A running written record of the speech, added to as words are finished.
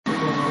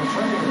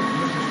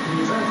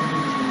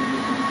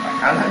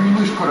Она не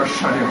мышку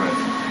расшаривает.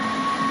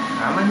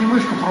 Она не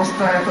мышку,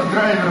 просто это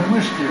драйвер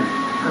мышки,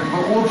 как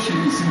бы общий,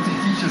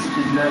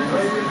 синтетический для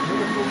этого.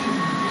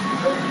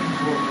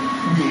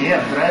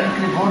 Нет, драйвер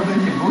клипборда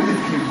не будет.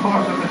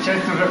 Клипборд — это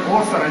часть уже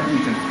оса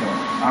родительского.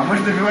 А мы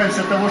же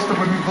добиваемся того,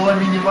 чтобы была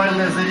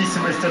минимальная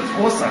зависимость от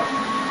оса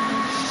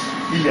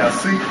или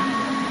осы.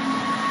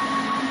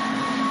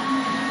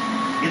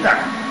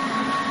 Итак,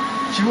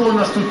 чего у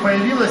нас тут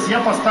появилось? Я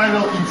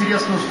поставил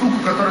интересную штуку,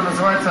 которая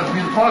называется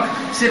админпак.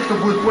 Все, кто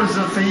будет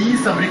пользоваться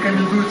ИИСом,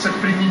 рекомендуется к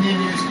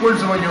применению и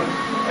использованию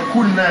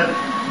кульная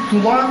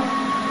тула.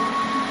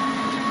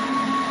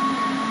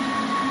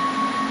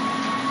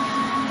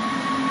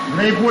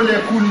 Наиболее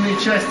кульные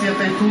части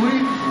этой тулы.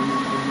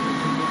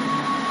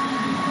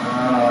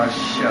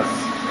 Сейчас.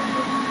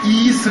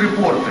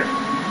 ИИС-репорты.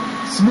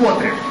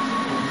 Смотрим.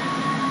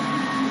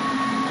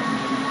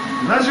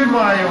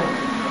 Нажимаю.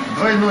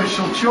 Двойной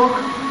щелчок.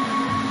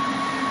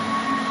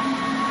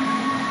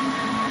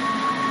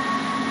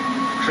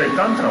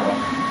 Шайтан трава.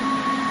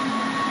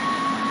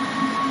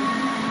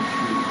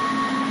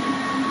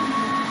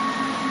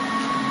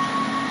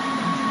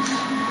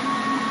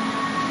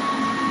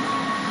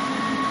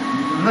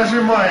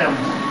 Нажимаем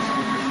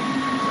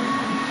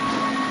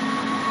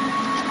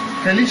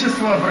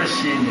количество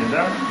обращений,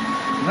 да?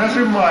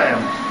 Нажимаем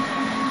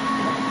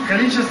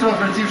количество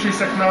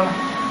обратившихся к нам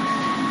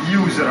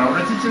юзера.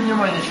 Обратите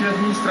внимание, еще и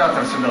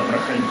администратор сюда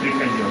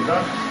приходил,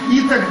 да?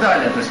 И так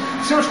далее. То есть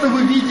все, что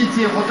вы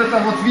видите, вот это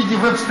вот в виде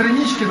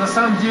веб-странички, на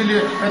самом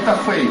деле это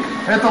фейк,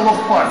 это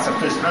лог-парсер.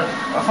 То есть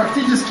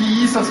фактически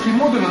ИИСовский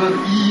модуль,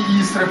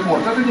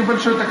 ИИС-репорт, это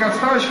небольшая такая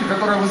вставочка,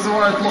 которая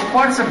вызывает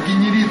лог-парсер,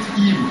 генерит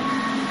им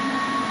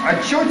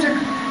отчетик,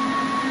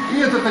 и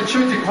этот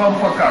отчетик вам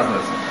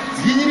показывается.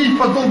 Сгенерить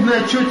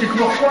подобный отчетик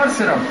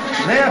лог-парсером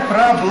не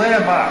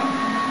проблема.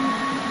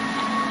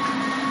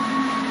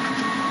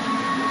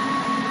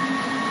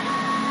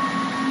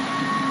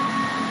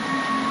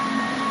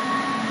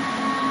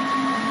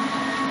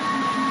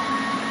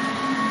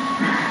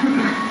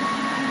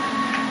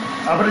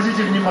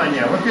 Обратите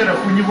внимание,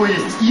 во-первых, у него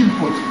есть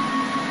input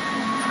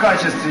в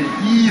качестве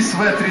ИИС,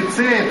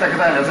 V3C и так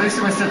далее. В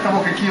зависимости от того,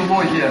 какие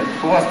логи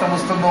у вас там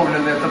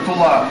установлены, эта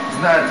тула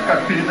знает,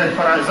 как передать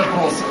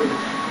запрос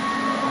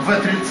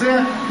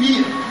V3C.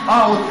 И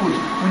output,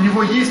 у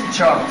него есть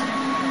чарт.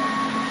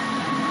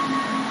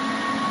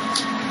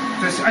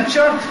 То есть, а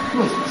чарт,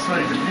 ну,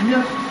 смотрите,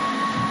 пример,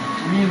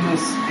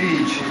 минус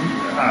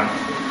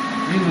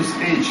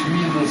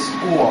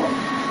O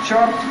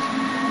чарт.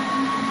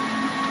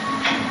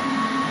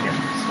 Нет,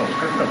 стоп,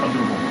 как-то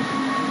по-другому.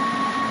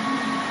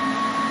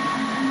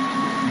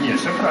 Нет,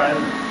 все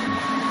правильно.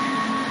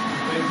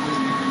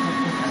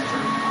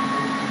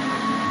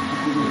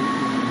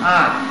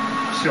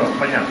 Все,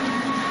 понятно.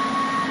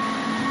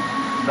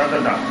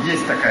 Да,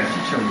 есть такая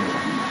фича у него.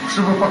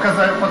 Чтобы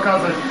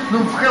показывать. Ну,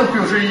 в Help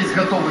уже есть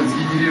готовые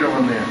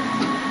сгенерированные.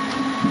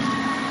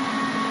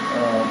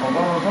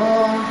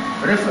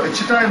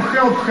 Читаем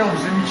Help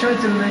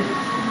замечательный.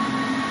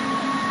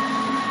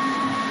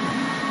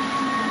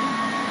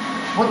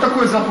 Вот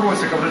такой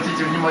запросик,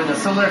 обратите внимание,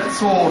 select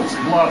source,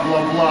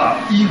 бла-бла-бла,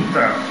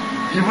 inter,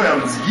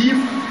 events give,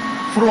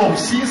 from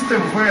system,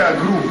 where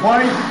group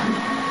by,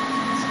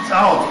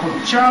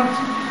 output chart,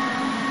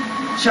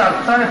 chart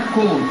type,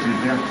 column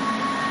 3D.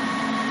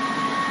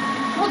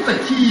 Вот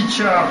такие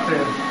чарты.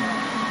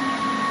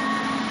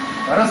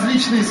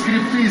 Различные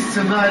скрипты,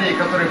 сценарии,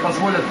 которые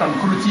позволят там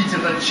крутить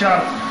этот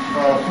чарт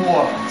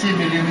по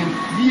тем или иным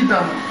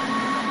видам.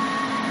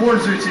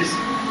 Пользуйтесь.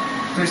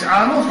 То есть,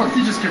 а оно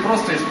фактически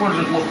просто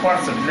использует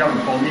лог-парсер для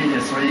выполнения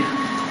своих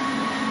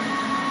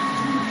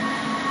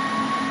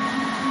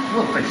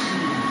вот таких.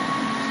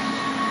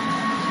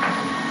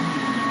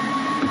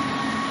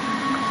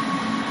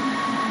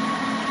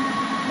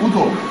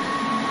 Удобно.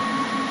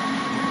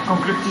 В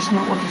комплекте с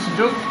ним офис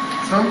идет?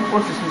 Сам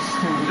офис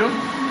с ним идет?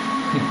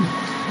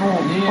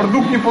 Ну,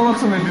 продукт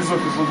неполноценный без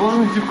офиса,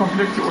 должен идти в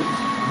комплекте офис.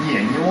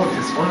 Не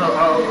офис, он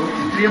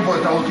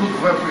требует Outlook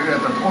Web,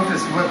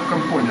 Office Web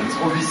Components,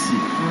 OVC,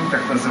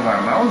 так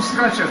называемый. А он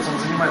скачивается, он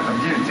занимает там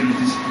 9 или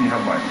 10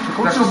 мегабайт.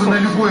 Так, чтобы на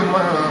любой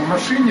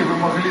машине вы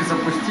могли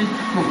запустить,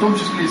 ну, в том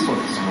числе и с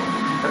офисом.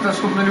 Это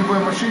чтобы на любой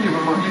машине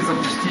вы могли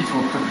запустить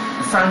вот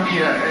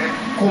сами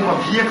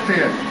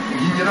ком-объекты,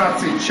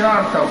 генерации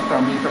чартов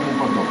там и тому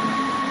подобное.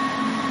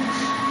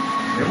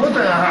 И вот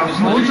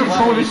лучше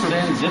в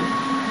лицензия.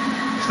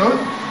 Что?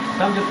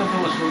 Там где-то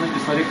было, что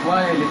написано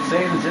require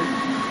лицензия.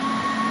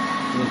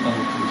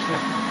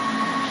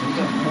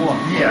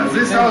 Нет,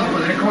 здесь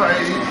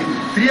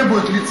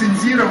требует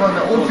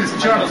лицензированный Office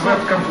Chart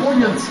Web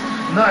Components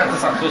на это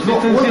самое. То есть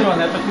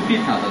лицензированный это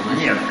купить надо,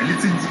 значит? Нет,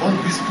 он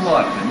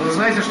бесплатный. Но вы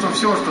знаете, что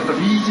все, что там,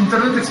 и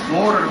Internet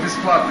Explorer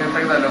бесплатный и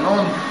так далее, но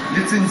он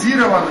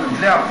лицензирован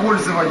для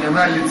пользования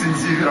на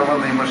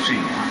лицензированной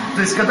машине.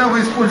 То есть, когда вы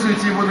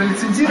используете его на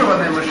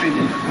лицензированной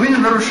машине, вы не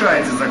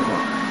нарушаете закон.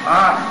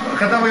 А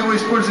когда вы его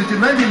используете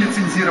на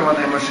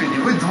нелицензированной машине,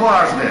 вы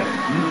дважды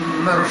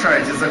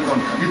нарушаете закон.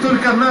 И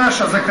только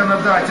наше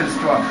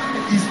законодательство,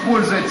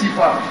 используя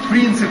типа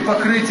принцип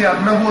покрытия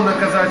одного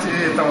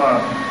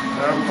этого,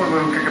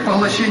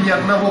 поглощения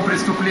одного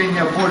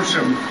преступления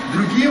большим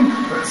другим,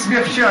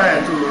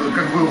 смягчает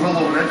как бы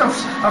уголовно.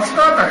 А в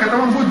Штатах это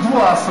вам будет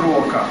 2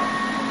 срока.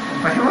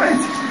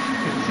 Понимаете?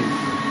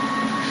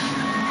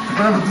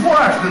 Потому что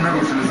дважды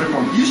нарушили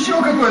закон.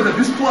 Еще какой-то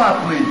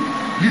бесплатный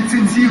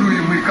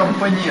лицензируемый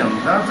компонент,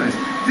 да, то есть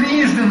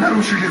трижды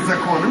нарушили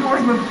закон, и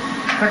можно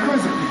такой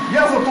закон.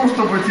 Я за то,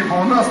 чтобы типа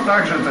у нас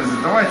также, то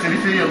есть, давайте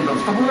референдум,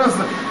 чтобы у нас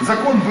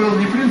закон был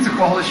не принцип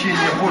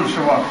поглощения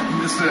большего,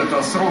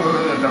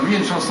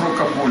 меньшего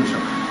срока больше,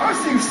 а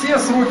все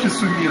сроки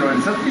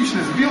суммировались.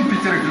 Отлично, сбил 5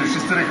 или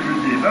 6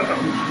 людей, да, там,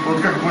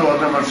 вот как было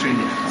на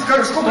машине.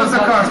 Сколько за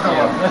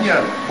каждого?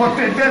 Нет, по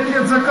 5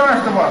 лет за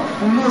каждого,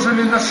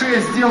 умножили на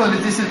 6, сделали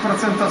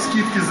 10%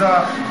 скидки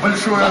за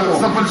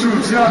большую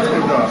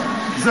взятку, да.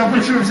 За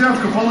большую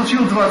взятку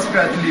получил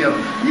 25 лет.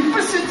 И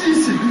посиди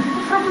себе,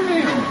 не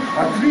проблема.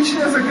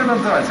 Отличное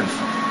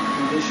законодательство.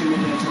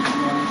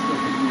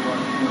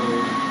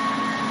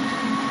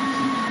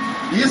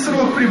 И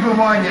срок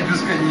пребывания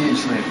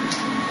бесконечный.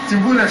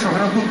 Тем более, что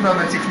грядут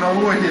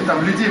нанотехнологии,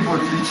 там людей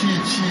будут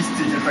лечить,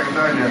 чистить и так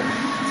далее.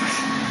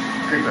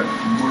 Как-то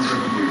может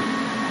быть.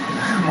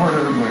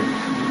 Может быть.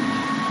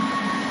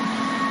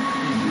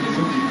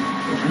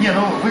 Не,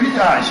 ну вы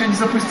видите, еще не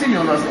запустили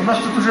у нас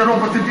тут уже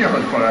роботы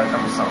бегают по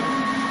этому самому,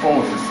 по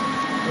офису.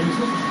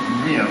 Пылесосы?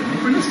 Нет, не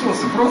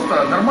пылесосы,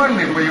 просто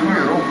нормальные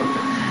боевые роботы.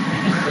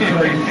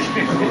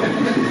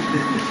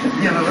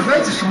 Не, ну вы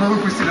знаете, что мы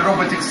выпустили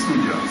Robotics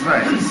Studio,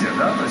 знаете все,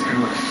 да? То есть, как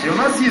бы, и у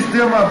нас есть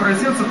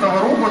демо-образец этого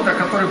робота,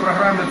 который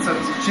программится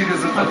через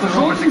этот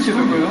Robotics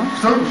Studio.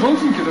 Что?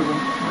 Желтенький такой?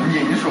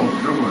 Не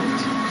желтый, другой.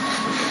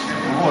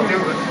 Вот. И,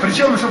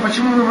 причем, что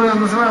почему мы его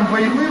называем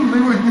боевым, мы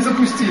его не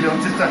запустили, он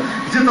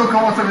где-то у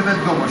кого-то,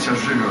 видать, дома сейчас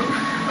живет.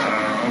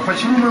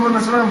 Почему мы его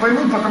называем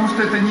боевым? Потому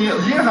что это не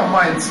Lego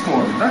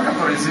Mindstorm, да,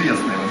 который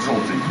известный, вот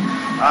желтый,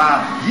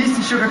 а есть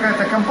еще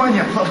какая-то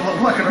компания,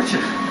 бла-бла-бла, короче,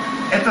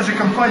 эта же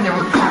компания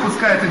вот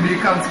выпускает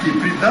американские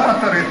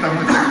предаторы там,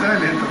 и так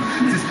далее. Там.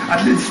 А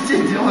для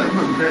детей делают,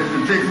 ну,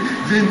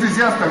 для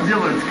энтузиастов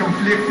делают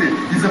комплекты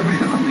из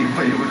обрезанных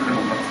боевых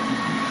роботов.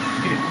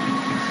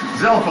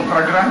 Взял,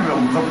 попрограммил,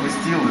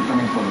 запустил и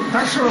тому подобное.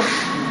 Так что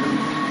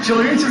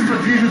человечество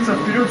движется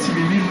вперед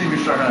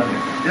семимильными шагами.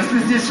 Если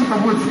здесь что-то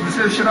будет в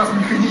следующий раз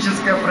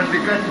механическое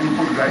протекать, не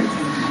пугайтесь.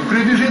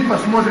 Прибежит,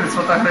 посмотрит,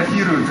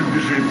 сфотографирует и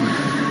бежит.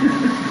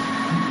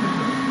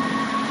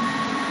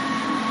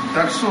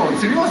 Так что,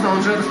 серьезно,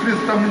 он же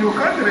там у него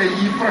камера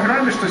и в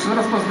программе, что есть он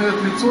распознает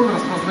лицо, он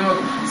распознает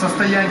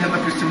состояние,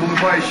 допустим,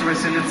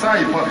 улыбающегося лица,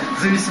 и по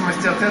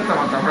зависимости от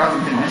этого там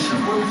разные вещи.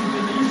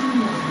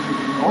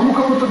 Он у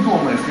кого-то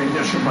дома, если я не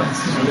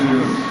ошибаюсь.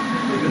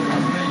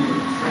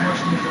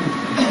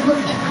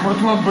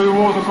 Может, у нас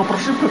боевого только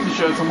прошивка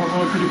отличается, можно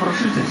его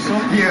перепрошить и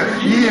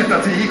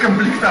все. И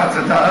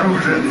комплектация, да,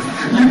 оружие.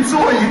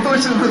 Лицо и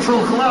точно нашел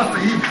глаз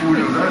и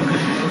пулю, да.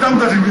 Там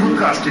даже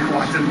мелкашки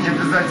хватит, не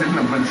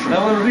обязательно большой. Да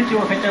вооружить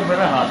его хотя бы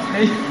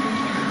рогаткой.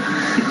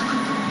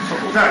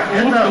 Так,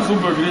 это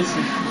зубы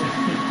агрессии.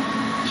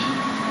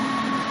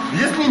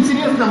 Если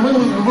интересно, мы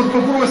вот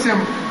попросим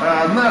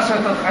наш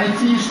этот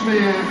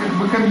айтишный как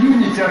бы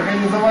комьюнити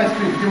организовать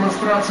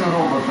демонстрацию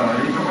робота.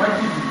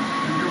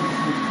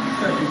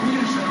 Кстати,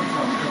 будешь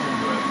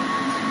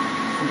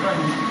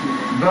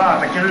да,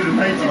 так я говорю,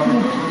 найти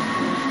клуб.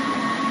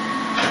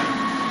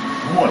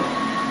 Вот.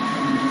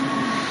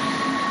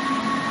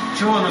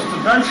 Чего у нас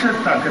тут дальше?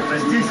 Так, это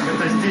здесь,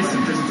 это здесь,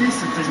 это здесь,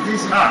 это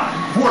здесь.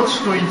 Вот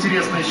что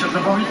интересно еще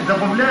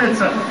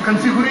добавляется.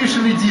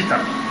 Configuration Editor.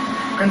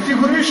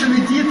 Configuration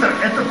Editor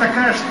 — это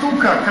такая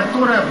штука,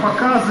 которая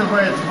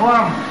показывает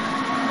вам,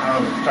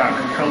 так,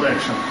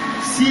 collection,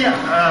 все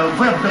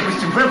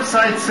допустим,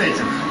 веб-сайт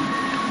settings.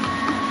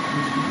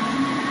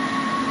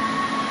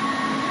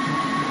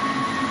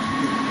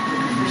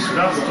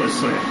 Да,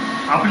 стой.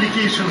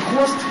 Application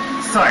host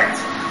site.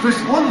 То есть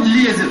он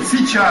лезет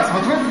сейчас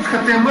вот в этот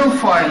HTML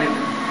файлик,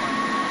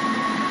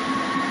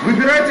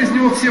 выбирает из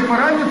него все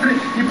параметры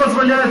и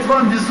позволяет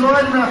вам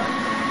визуально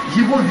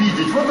его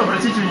видеть. Вот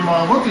обратите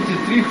внимание, вот эти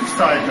 3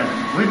 сайта.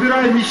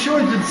 Выбираем еще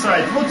один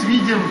сайт, вот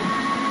видим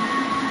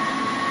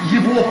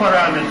его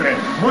параметры.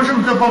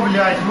 Можем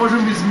добавлять,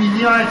 можем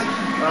изменять,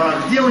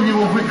 где у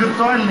него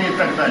виртуальные и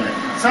так далее.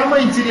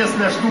 Самая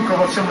интересная штука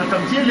во всем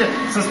этом деле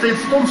состоит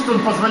в том, что он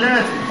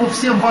позволяет по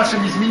всем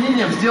вашим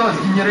изменениям сделать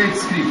Generate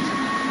Script.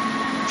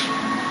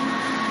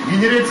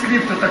 Generate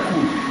Script — это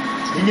cool.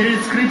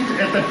 Generate Script —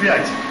 это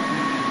 5.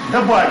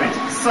 Добавить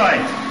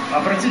сайт.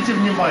 Обратите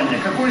внимание,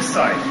 какой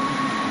сайт?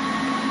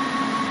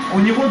 У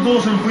него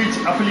должен быть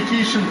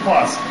application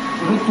path,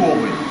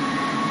 рутовый,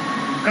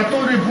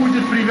 который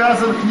будет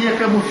привязан к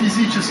некому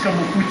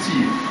физическому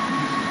пути.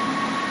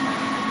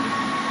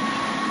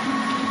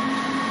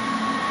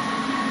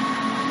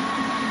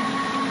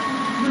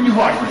 Ну, не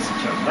важно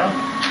сейчас, да?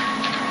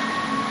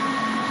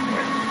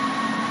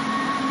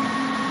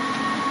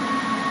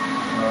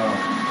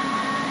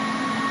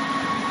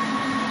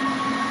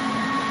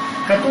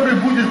 который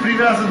будет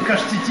привязан к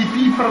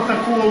HTTP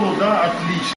протоколу, да, отлично.